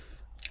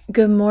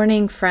Good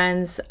morning,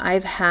 friends.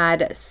 I've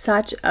had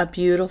such a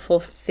beautiful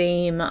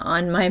theme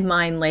on my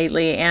mind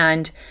lately,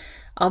 and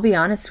I'll be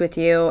honest with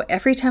you,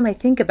 every time I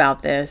think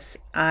about this,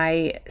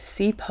 I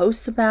see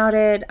posts about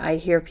it, I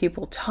hear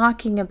people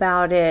talking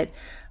about it.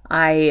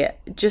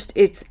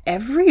 It's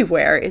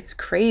everywhere. It's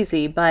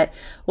crazy. But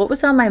what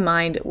was on my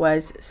mind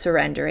was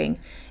surrendering.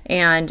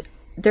 And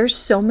there's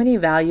so many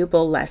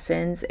valuable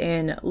lessons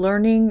in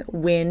learning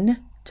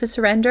when to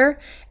surrender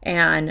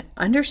and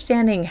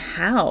understanding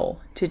how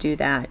to do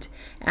that,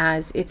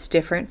 as it's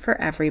different for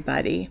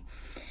everybody.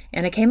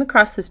 And I came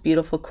across this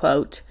beautiful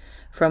quote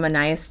from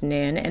Anais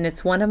Nin, and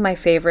it's one of my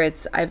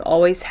favorites. I've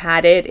always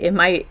had it in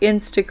my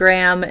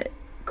Instagram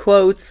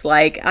quotes.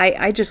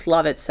 I just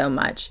love it so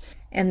much.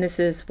 And this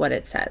is what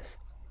it says.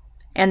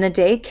 And the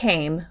day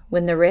came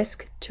when the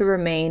risk to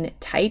remain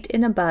tight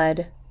in a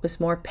bud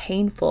was more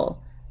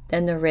painful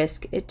than the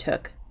risk it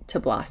took to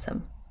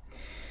blossom.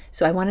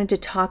 So I wanted to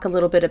talk a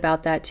little bit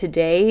about that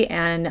today,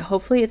 and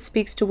hopefully it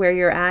speaks to where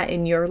you're at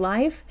in your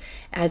life,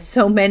 as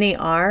so many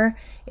are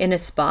in a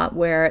spot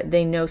where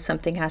they know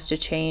something has to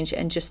change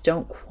and just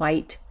don't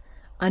quite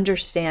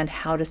understand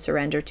how to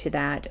surrender to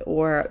that,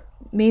 or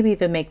maybe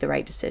even make the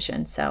right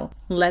decision. So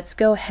let's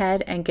go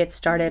ahead and get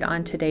started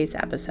on today's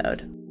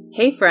episode.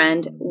 Hey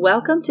friend,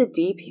 welcome to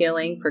Deep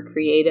Healing for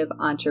Creative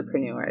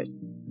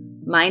Entrepreneurs.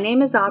 My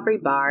name is Aubrey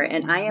Barr,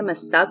 and I am a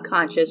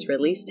subconscious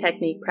release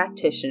technique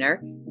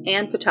practitioner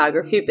and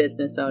photography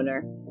business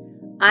owner.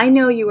 I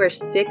know you are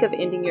sick of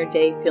ending your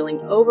day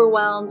feeling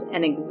overwhelmed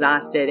and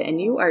exhausted,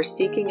 and you are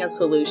seeking a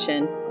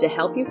solution to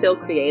help you feel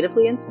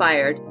creatively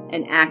inspired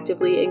and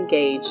actively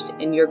engaged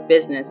in your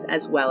business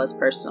as well as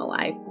personal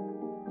life.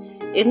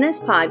 In this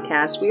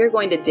podcast, we are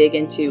going to dig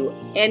into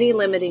any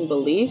limiting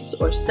beliefs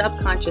or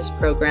subconscious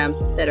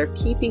programs that are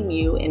keeping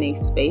you in a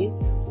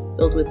space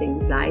filled with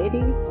anxiety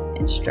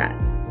and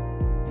stress.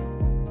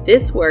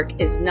 This work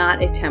is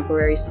not a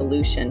temporary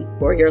solution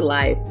for your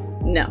life.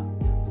 No,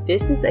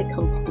 this is a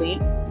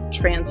complete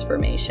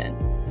transformation.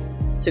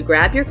 So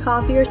grab your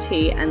coffee or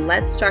tea and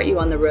let's start you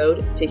on the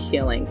road to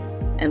healing.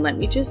 And let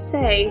me just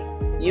say,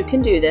 you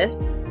can do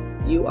this,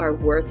 you are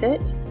worth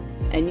it,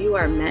 and you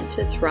are meant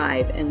to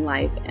thrive in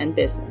life and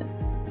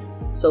business.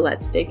 So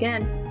let's dig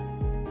in.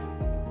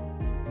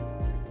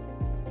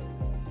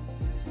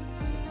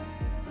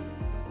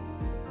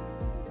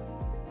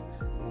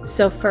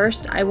 So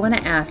first, I want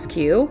to ask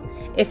you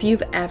if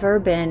you've ever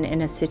been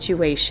in a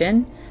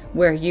situation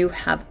where you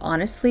have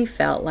honestly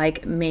felt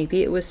like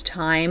maybe it was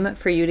time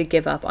for you to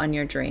give up on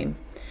your dream.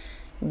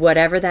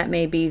 Whatever that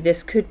may be,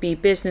 this could be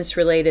business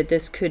related,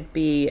 this could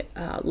be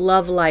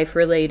love life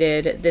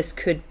related, this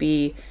could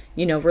be,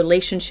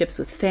 relationships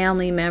with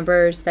family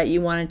members that you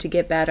wanted to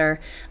get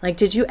better.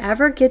 Did you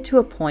ever get to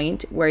a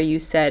point where you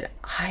said,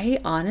 I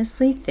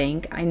honestly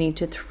think I need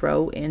to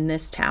throw in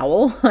this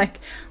towel?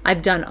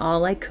 I've done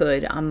all I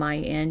could on my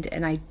end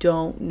and I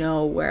don't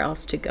know where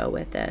else to go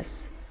with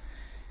this.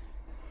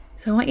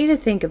 So I want you to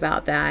think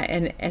about that.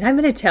 And I'm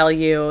going to tell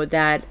you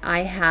that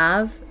I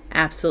have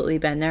absolutely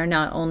been there.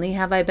 Not only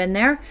have I been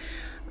there,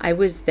 I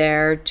was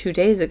there 2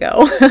 days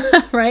ago,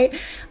 right?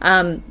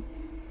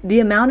 The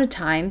amount of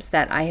times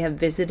that I have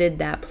visited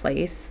that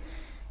place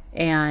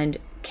and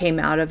came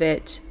out of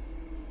it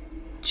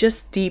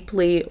just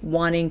deeply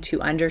wanting to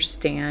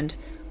understand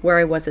where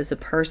I was as a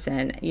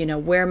person,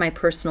 where my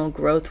personal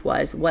growth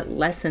was, what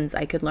lessons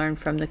I could learn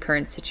from the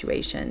current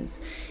situations.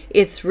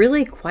 It's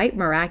really quite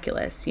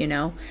miraculous,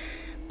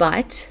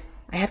 But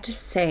I have to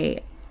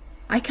say,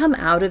 I come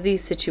out of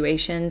these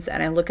situations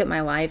and I look at my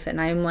life and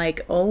I'm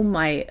like, oh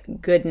my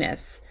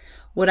goodness,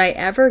 would I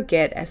ever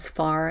get as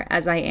far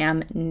as I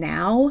am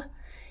now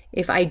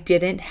if I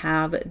didn't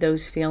have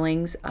those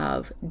feelings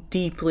of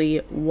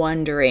deeply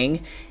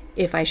wondering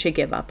if I should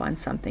give up on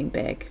something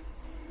big?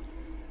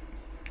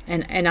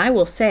 And I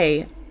will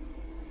say,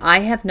 I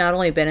have not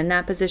only been in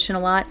that position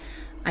a lot,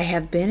 I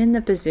have been in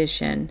the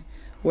position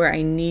where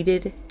I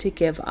needed to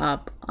give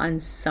up on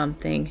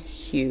something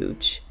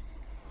huge.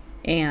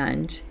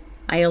 And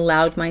I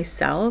allowed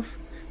myself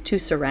to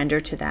surrender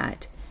to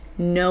that,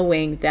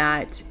 knowing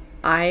that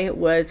I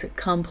was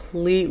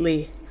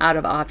completely out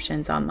of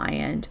options on my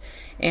end,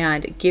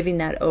 and giving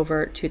that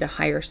over to the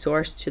higher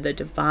source, to the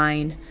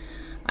divine.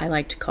 I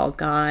like to call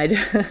God,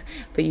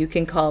 but you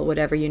can call it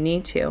whatever you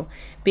need to.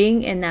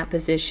 Being in that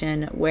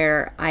position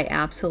where I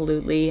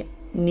absolutely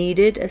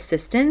needed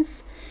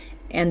assistance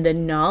and the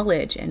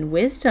knowledge and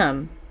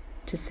wisdom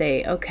to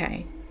say,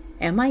 okay,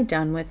 am I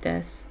done with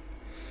this?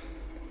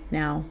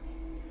 Now,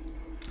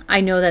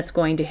 I know that's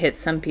going to hit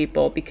some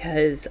people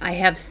because I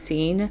have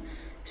seen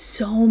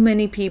so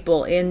many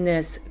people in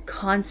this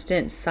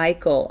constant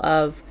cycle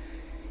of,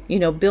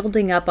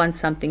 building up on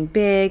something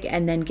big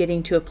and then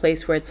getting to a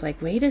place where it's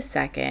like, wait a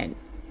second,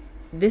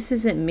 this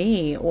isn't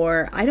me,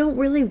 or I don't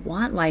really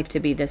want life to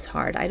be this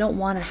hard. I don't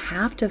want to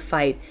have to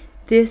fight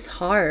this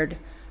hard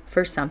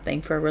for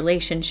something, for a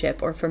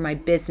relationship or for my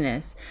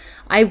business.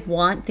 I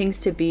want things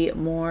to be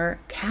more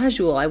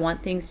casual. I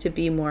want things to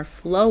be more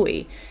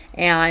flowy.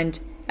 And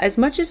as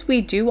much as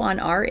we do on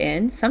our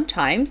end,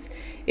 sometimes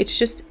it's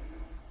just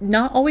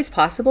not always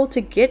possible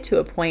to get to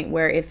a point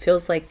where it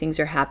feels like things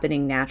are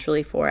happening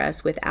naturally for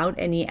us without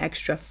any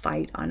extra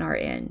fight on our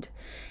end.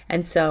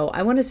 And so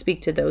I want to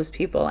speak to those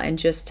people and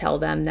just tell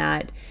them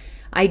that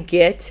I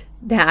get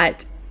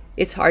that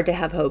it's hard to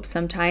have hope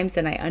sometimes,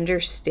 and I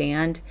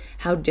understand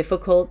how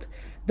difficult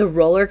the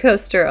roller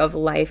coaster of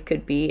life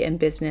could be in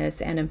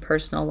business and in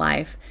personal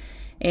life.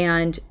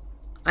 And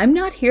I'm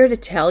not here to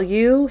tell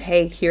you,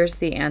 hey, here's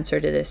the answer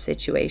to this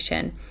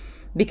situation.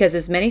 Because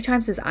as many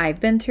times as I've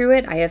been through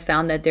it, I have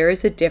found that there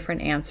is a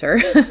different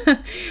answer.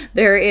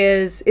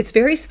 It's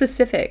very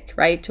specific,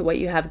 right, to what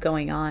you have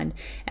going on.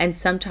 And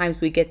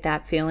sometimes we get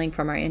that feeling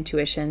from our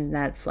intuition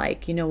that's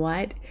like, you know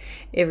what,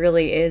 it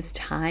really is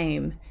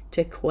time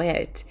to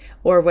quit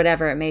or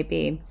whatever it may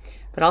be.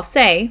 But I'll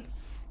say,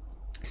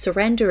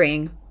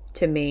 surrendering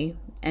to me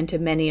and to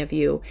many of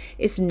you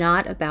is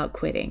not about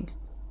quitting.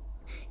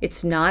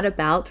 It's not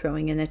about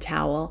throwing in the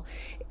towel.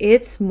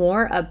 It's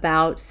more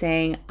about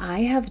saying,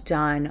 I have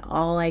done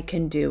all I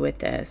can do with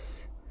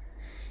this.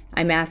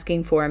 I'm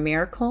asking for a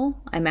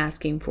miracle. I'm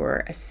asking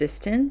for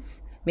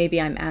assistance. Maybe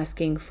I'm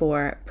asking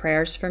for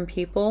prayers from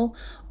people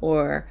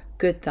or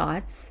good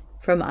thoughts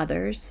from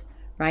others,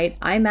 right?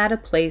 I'm at a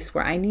place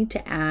where I need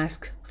to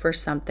ask for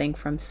something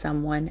from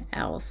someone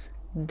else.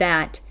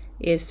 That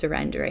is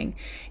surrendering.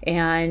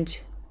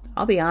 And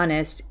I'll be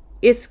honest,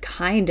 it's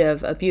kind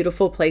of a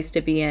beautiful place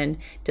to be in.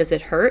 Does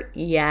it hurt?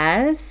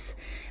 Yes.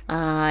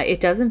 It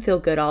doesn't feel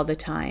good all the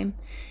time.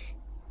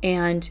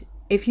 And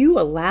if you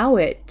allow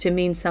it to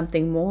mean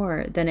something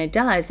more than it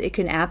does, it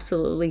can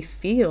absolutely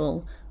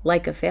feel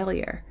like a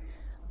failure.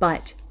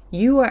 But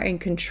you are in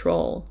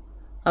control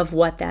of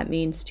what that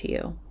means to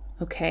you,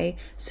 okay?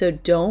 So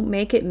don't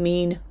make it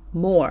mean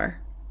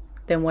more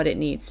than what it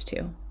needs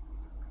to.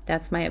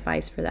 That's my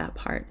advice for that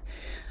part.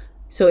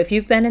 So if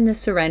you've been in the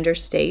surrender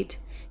state,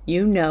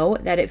 you know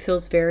that it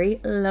feels very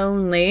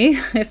lonely.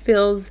 It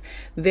feels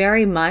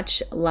very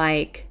much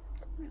like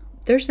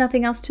there's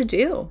nothing else to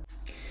do.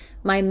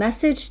 My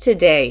message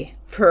today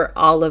for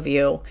all of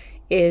you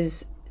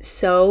is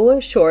so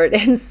short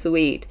and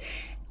sweet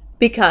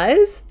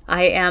because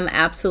I am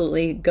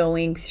absolutely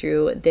going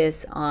through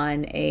this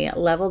on a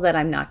level that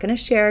I'm not going to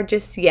share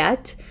just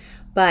yet,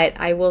 but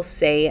I will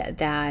say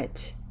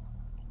that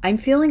I'm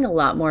feeling a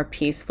lot more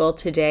peaceful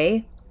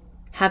today,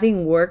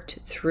 having worked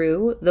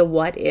through the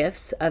what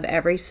ifs of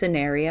every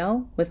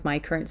scenario with my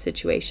current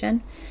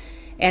situation.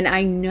 And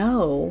I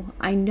know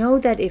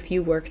that if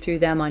you work through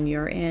them on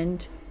your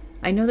end,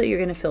 I know that you're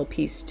going to feel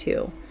peace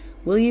too.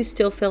 Will you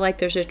still feel like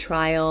there's a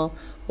trial,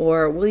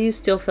 or will you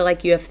still feel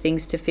like you have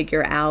things to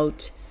figure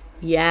out?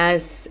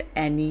 Yes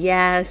and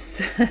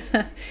yes.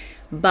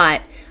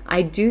 But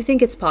I do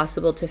think it's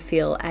possible to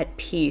feel at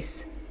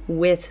peace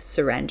with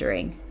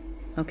surrendering.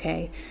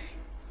 Okay?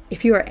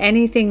 If you are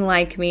anything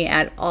like me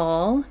at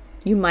all,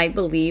 you might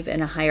believe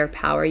in a higher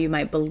power. You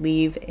might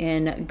believe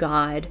in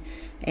God.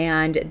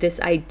 And this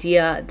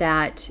idea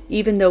that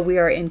even though we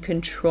are in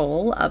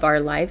control of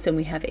our lives and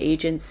we have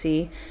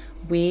agency,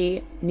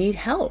 we need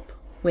help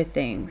with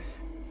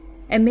things.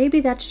 And maybe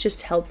that's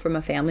just help from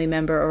a family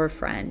member or a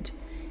friend.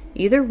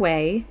 Either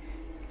way,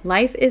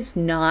 life is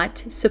not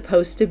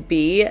supposed to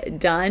be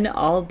done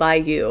all by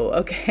you,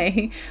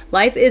 okay?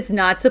 Life is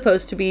not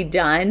supposed to be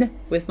done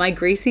with my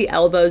greasy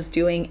elbows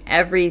doing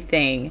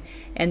everything.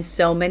 And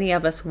so many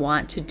of us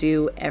want to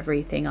do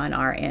everything on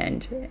our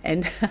end.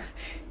 And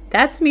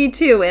that's me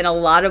too in a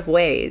lot of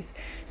ways.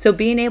 So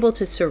being able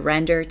to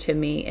surrender to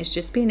me is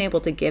just being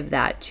able to give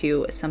that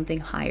to something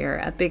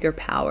higher, a bigger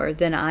power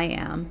than I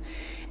am.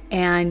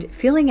 And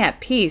feeling at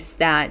peace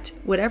that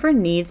whatever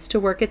needs to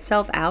work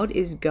itself out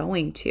is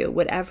going to.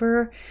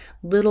 Whatever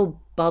little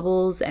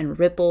bubbles and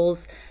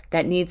ripples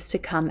that needs to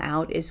come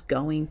out is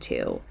going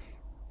to.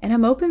 And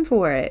I'm open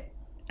for it.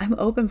 I'm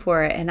open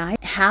for it. And I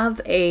have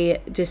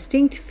a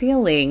distinct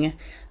feeling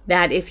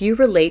that if you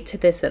relate to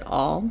this at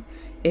all,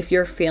 if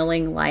you're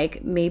feeling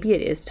like maybe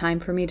it is time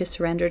for me to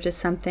surrender to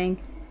something,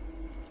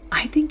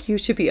 I think you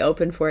should be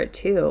open for it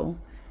too.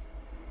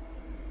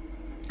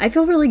 I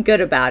feel really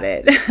good about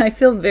it. I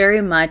feel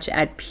very much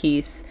at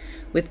peace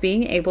with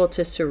being able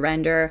to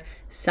surrender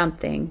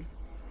something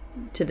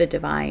to the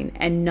divine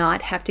and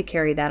not have to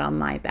carry that on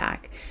my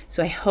back.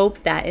 So I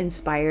hope that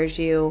inspires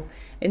you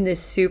in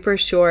this super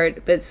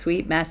short but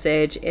sweet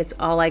message. It's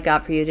all I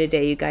got for you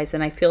today, you guys.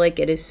 And I feel like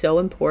it is so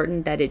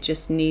important that it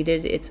just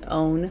needed its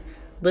own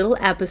little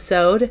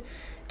episode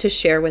to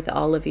share with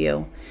all of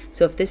you.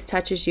 So if this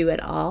touches you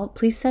at all,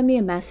 please send me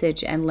a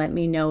message and let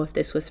me know if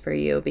this was for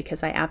you,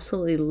 because I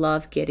absolutely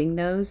love getting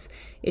those.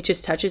 It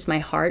just touches my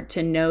heart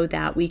to know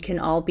that we can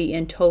all be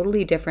in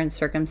totally different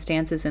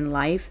circumstances in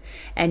life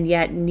and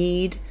yet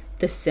need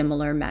the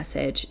similar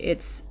message.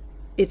 It's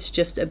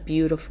just a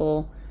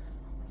beautiful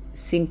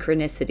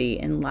synchronicity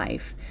in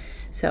life.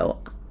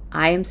 So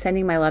I am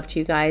sending my love to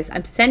you guys.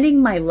 I'm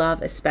sending my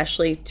love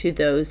especially to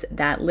those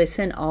that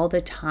listen all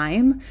the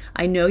time.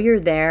 I know you're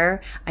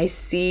there. I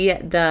see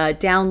the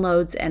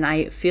downloads and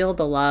I feel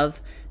the love.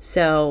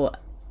 So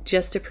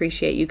just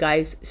appreciate you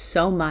guys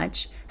so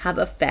much. Have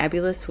a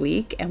fabulous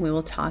week, and we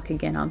will talk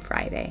again on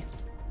Friday.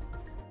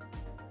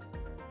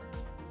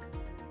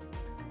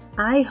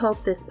 I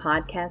hope this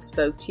podcast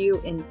spoke to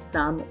you in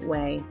some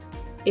way.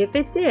 If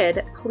it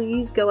did,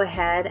 please go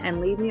ahead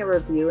and leave me a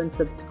review and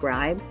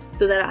subscribe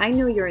so that I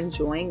know you're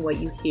enjoying what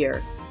you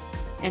hear.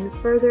 And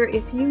further,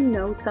 if you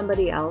know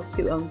somebody else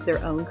who owns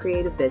their own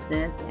creative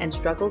business and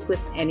struggles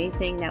with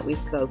anything that we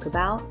spoke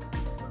about,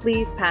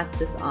 please pass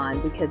this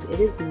on, because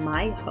it is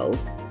my hope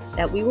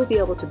that we will be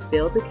able to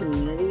build a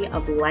community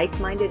of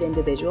like-minded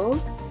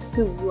individuals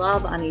who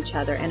love on each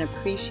other and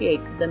appreciate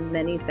the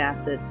many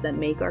facets that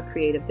make our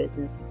creative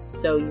business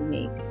so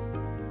unique.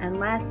 And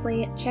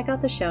lastly, check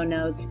out the show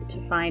notes to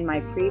find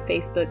my free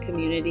Facebook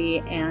community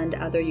and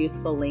other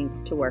useful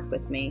links to work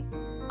with me.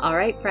 All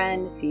right,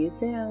 friend, see you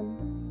soon.